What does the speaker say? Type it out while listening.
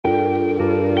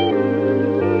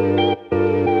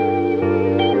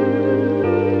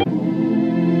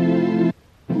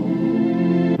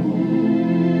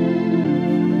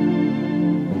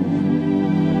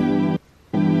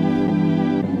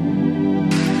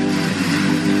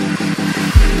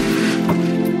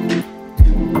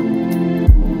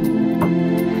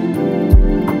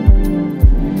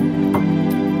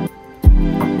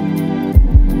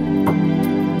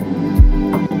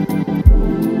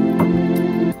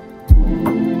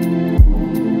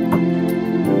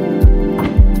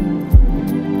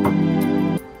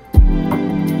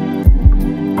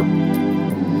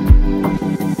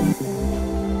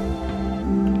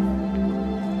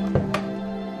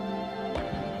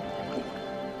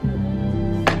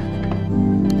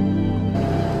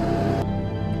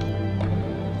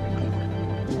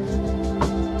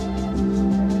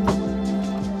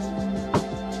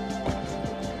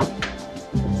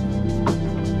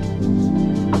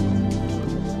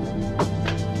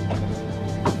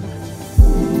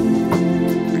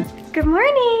Good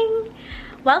morning!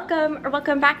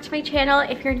 Welcome back to my channel.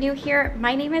 If you're new here,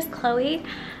 my name is Chloe.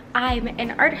 I'm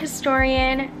an art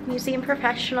historian, museum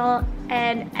professional,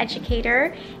 and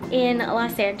educator in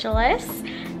Los Angeles.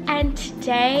 And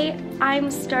today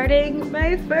I'm starting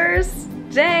my first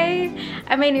day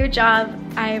at my new job.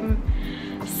 I'm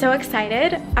so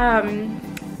excited.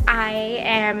 I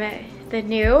am the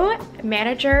new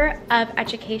manager of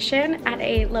education at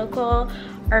a local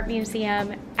art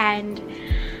museum, and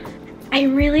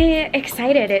I'm really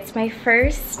excited. It's my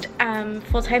first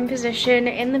full-time position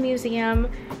in the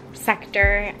museum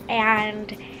sector,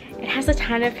 and it has a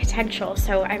ton of potential.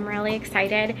 So I'm really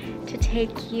excited to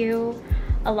take you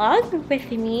along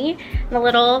with me in the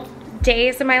little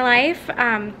days of my life.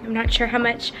 I'm not sure how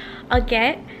much I'll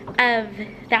get of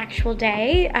the actual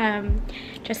day,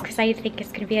 just because I think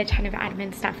it's going to be a ton of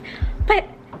admin stuff. But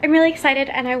I'm really excited,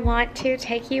 and I want to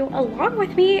take you along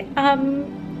with me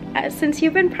since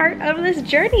you've been part of this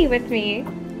journey with me.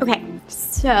 Okay,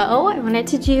 so I wanted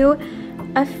to do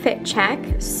a fit check.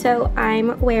 So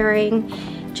I'm wearing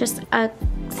just a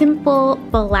simple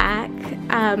black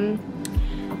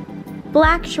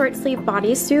short sleeve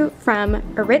bodysuit from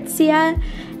Aritzia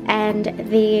and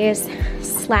these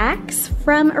slacks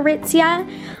from Aritzia.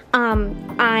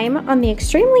 I'm on the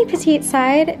extremely petite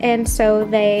side, and so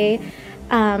they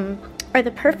are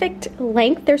the perfect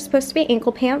length. They're supposed to be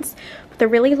ankle pants, but they're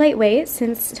really lightweight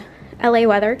since LA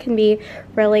weather can be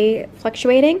really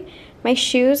fluctuating. My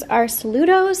shoes are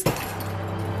Saludos.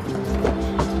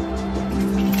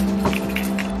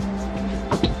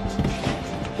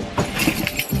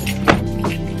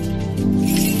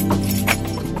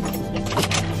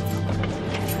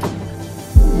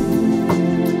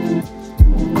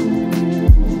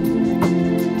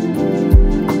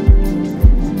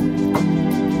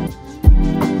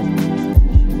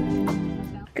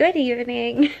 Good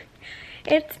evening.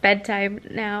 It's bedtime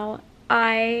now.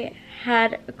 I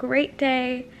had a great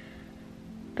day,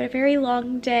 but a very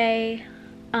long day.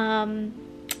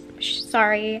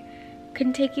 Sorry,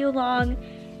 couldn't take you along.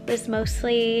 It was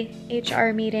mostly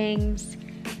HR meetings,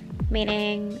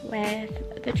 meeting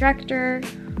with the director,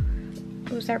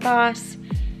 who's our boss,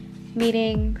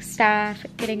 meeting staff,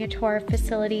 getting a tour of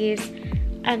facilities,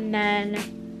 and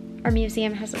then our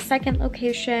museum has a second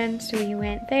location, so we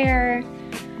went there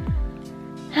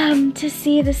to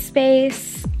see the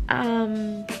space. They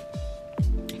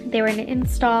were in an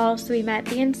install, so we met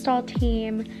the install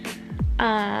team,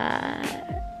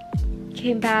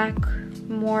 came back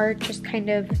more just kind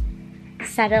of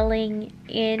settling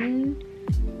in,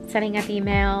 setting up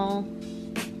email,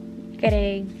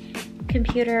 getting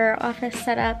computer office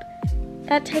set up,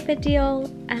 that type of deal.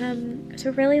 It's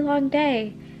a really long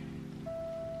day,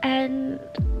 and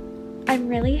I'm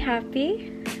really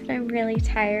happy. I'm really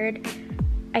tired.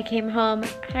 I came home,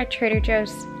 had a Trader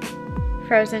Joe's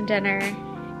frozen dinner,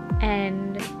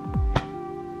 and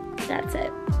that's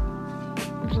it.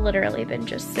 I've literally been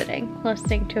just sitting,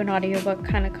 listening to an audiobook,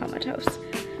 kind of comatose.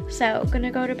 So,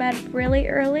 gonna go to bed really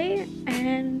early,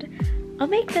 and I'll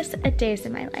make this a days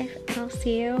in my life, and I'll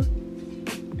see you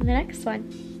in the next one.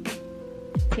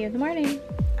 See you in the morning.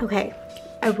 Okay,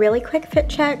 a really quick fit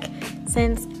check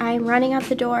since I'm running out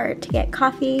the door to get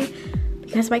coffee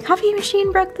because my coffee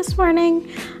machine broke this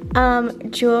morning.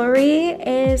 Jewelry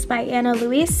is by Ana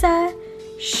Luisa.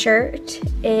 Shirt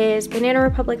is Banana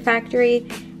Republic Factory.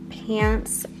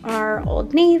 Pants are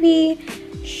Old Navy.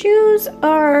 Shoes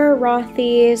are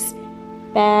Rothy's.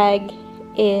 Bag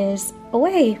is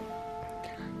Away.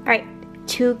 All right,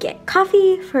 to get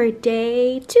coffee for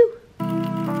day 2.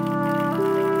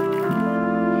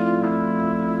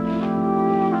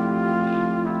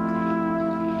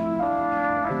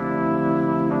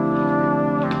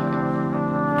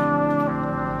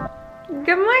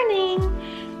 Good morning.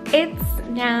 It's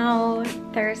now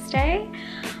Thursday.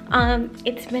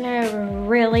 It's been a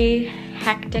really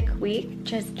hectic week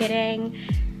just getting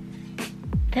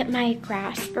my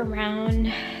grasp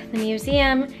around the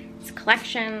museum, its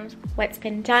collections, what's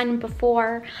been done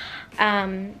before.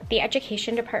 The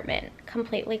education department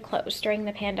completely closed during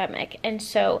the pandemic, and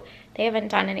so they haven't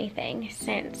done anything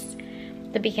since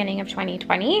the beginning of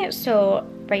 2020. So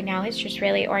right now it's just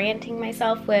really orienting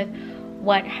myself with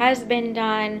what has been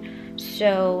done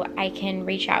so I can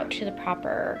reach out to the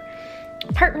proper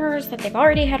partners that they've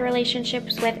already had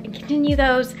relationships with and continue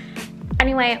those.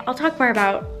 Anyway, I'll talk more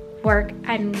about work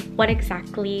and what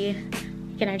exactly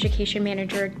an education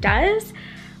manager does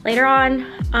later on.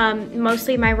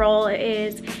 Mostly my role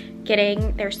is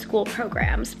getting their school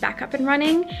programs back up and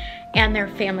running and their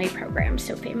family programs.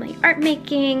 So family art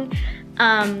making,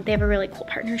 They have a really cool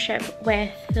partnership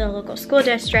with the local school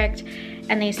district,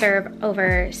 and they serve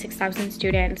over 6,000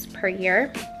 students per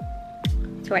year.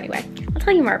 So anyway, I'll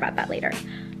tell you more about that later.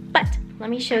 But let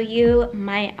me show you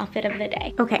my outfit of the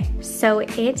day. Okay, so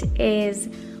it is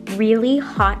really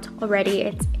hot already.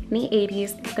 It's in the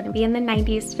 80s. It's gonna be in the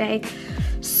 90s today.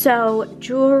 So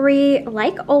jewelry,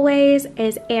 like always,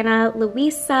 is Ana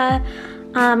Luisa.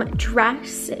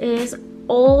 Dress is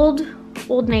Old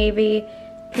Navy,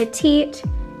 petite,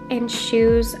 and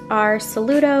shoes are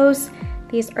Saludos.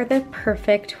 These are the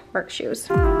perfect work shoes.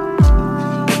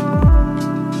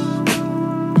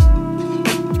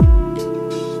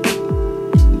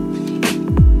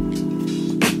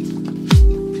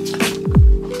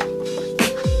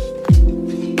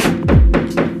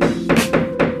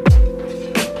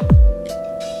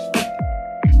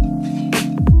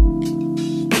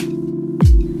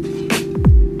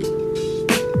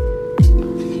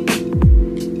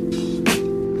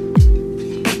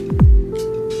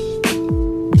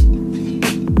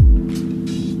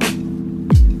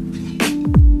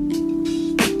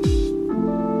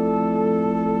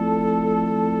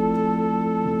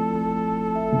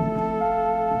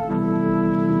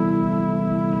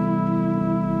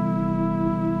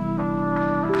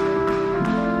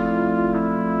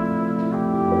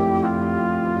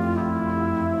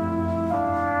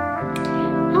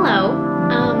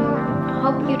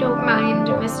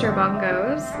 Mr.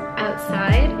 Bongos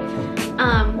outside.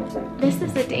 This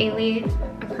is a daily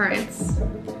occurrence,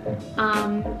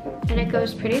 and it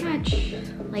goes pretty much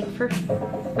like for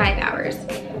 5 hours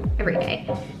every day.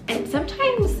 And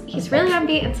sometimes he's really on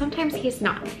beat and sometimes he's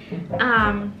not.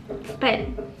 But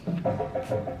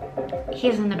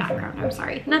he's in the background, I'm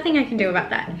sorry. Nothing I can do about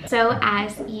that. So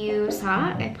as you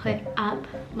saw, I put up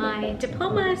my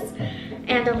diplomas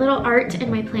and a little art,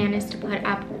 and my plan is to put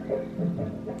up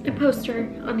a poster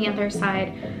on the other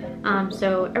side.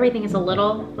 So everything is a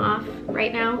little off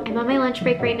right now. I'm on my lunch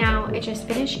break right now. I just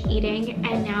finished eating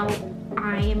and now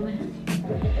I'm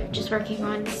just working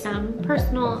on some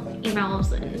personal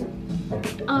emails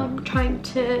and trying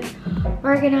to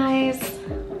organize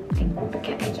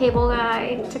get the cable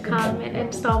guy to come and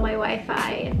install my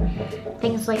Wi-Fi and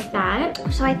things like that.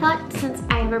 So I thought since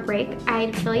I have a break,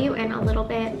 I'd fill you in a little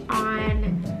bit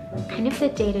on kind of the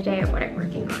day-to-day of what I'm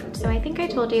working on. So I think I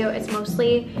told you it's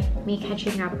mostly me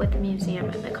catching up with the museum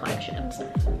and the collections.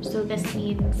 So this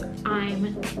means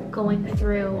I'm going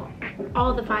through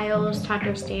all the files to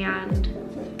understand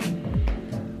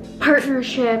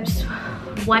partnerships,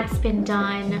 what's been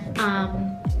done,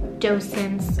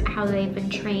 docents, how they've been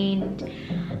trained,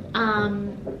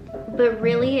 but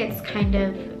really it's kind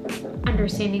of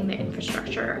understanding the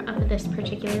infrastructure of this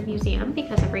particular museum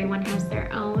because everyone has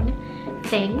their own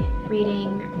thing,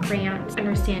 reading grants,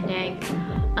 understanding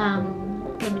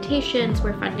limitations,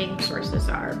 where funding sources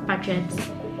are, budgets,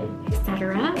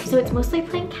 etc. So it's mostly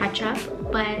playing catch up,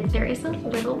 but there is a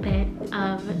little bit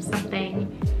of something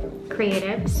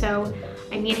creative. So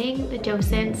I'm meeting the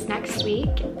docents next week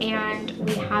and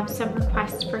we have some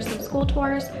requests for some school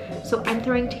tours. So I'm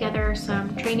throwing together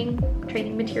some training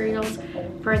materials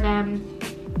for them.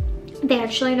 They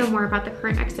actually know more about the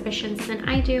current exhibitions than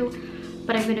I do,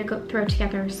 but I'm gonna go throw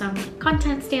together some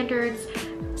content standards,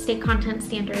 state content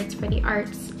standards for the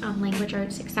arts, language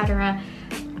arts, etc.,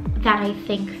 that I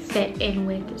think fit in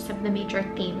with some of the major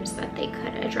themes that they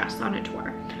could address on a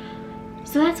tour.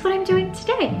 So that's what I'm doing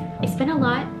today. It's been a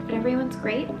lot, but everyone's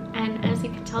great. And as you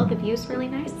can tell, the view's really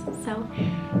nice. So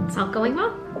it's all going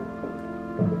well.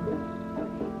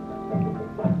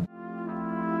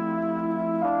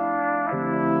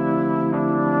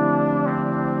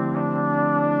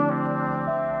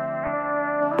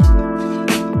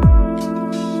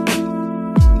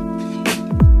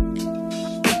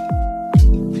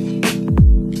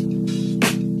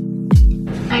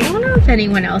 If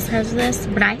anyone else has this,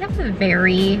 but I have a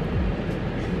very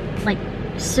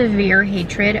severe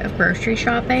hatred of grocery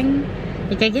shopping.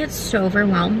 Like I get so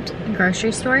overwhelmed in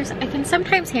grocery stores. I can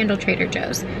sometimes handle Trader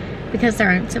Joe's because there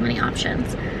aren't so many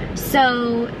options.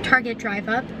 So Target Drive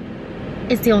Up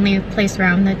is the only place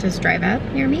around that does Drive Up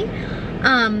near me,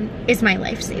 is my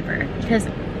lifesaver because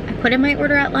I put in my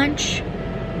order at lunch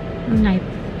and I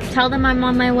tell them I'm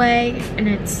on my way and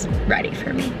it's ready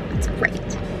for me. It's great.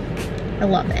 I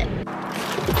love it.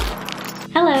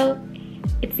 Hello,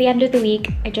 it's the end of the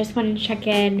week. I just wanted to check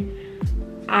in.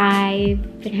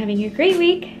 I've been having a great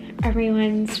week.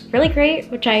 Everyone's really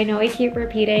great, which I know I keep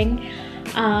repeating.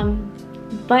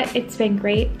 But it's been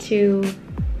great to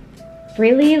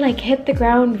really hit the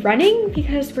ground running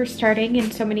because we're starting in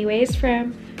so many ways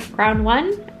from ground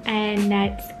one, and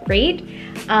that's great.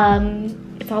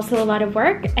 It's it's also a lot of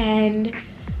work, and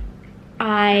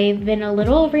I've been a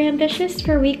little overambitious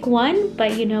for week 1,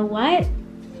 but you know what?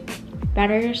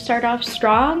 Better start off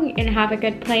strong and have a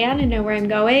good plan and know where I'm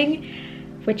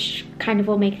going, which kind of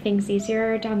will make things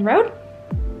easier down the road.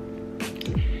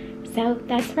 So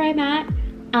that's where I'm at.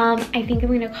 I think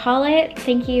I'm gonna call it.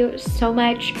 Thank you so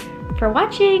much for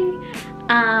watching.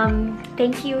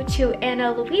 Thank you to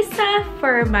Ana Luisa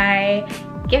for my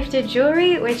gifted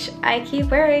jewelry, which I keep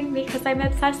wearing because I'm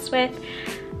obsessed with.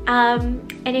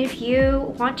 And if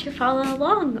you want to follow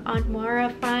along on more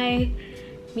of my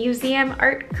museum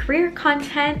art career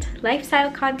content,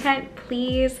 lifestyle content,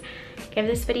 please give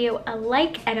this video a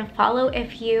like and a follow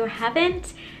if you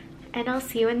haven't, and I'll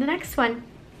see you in the next one.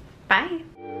 Bye.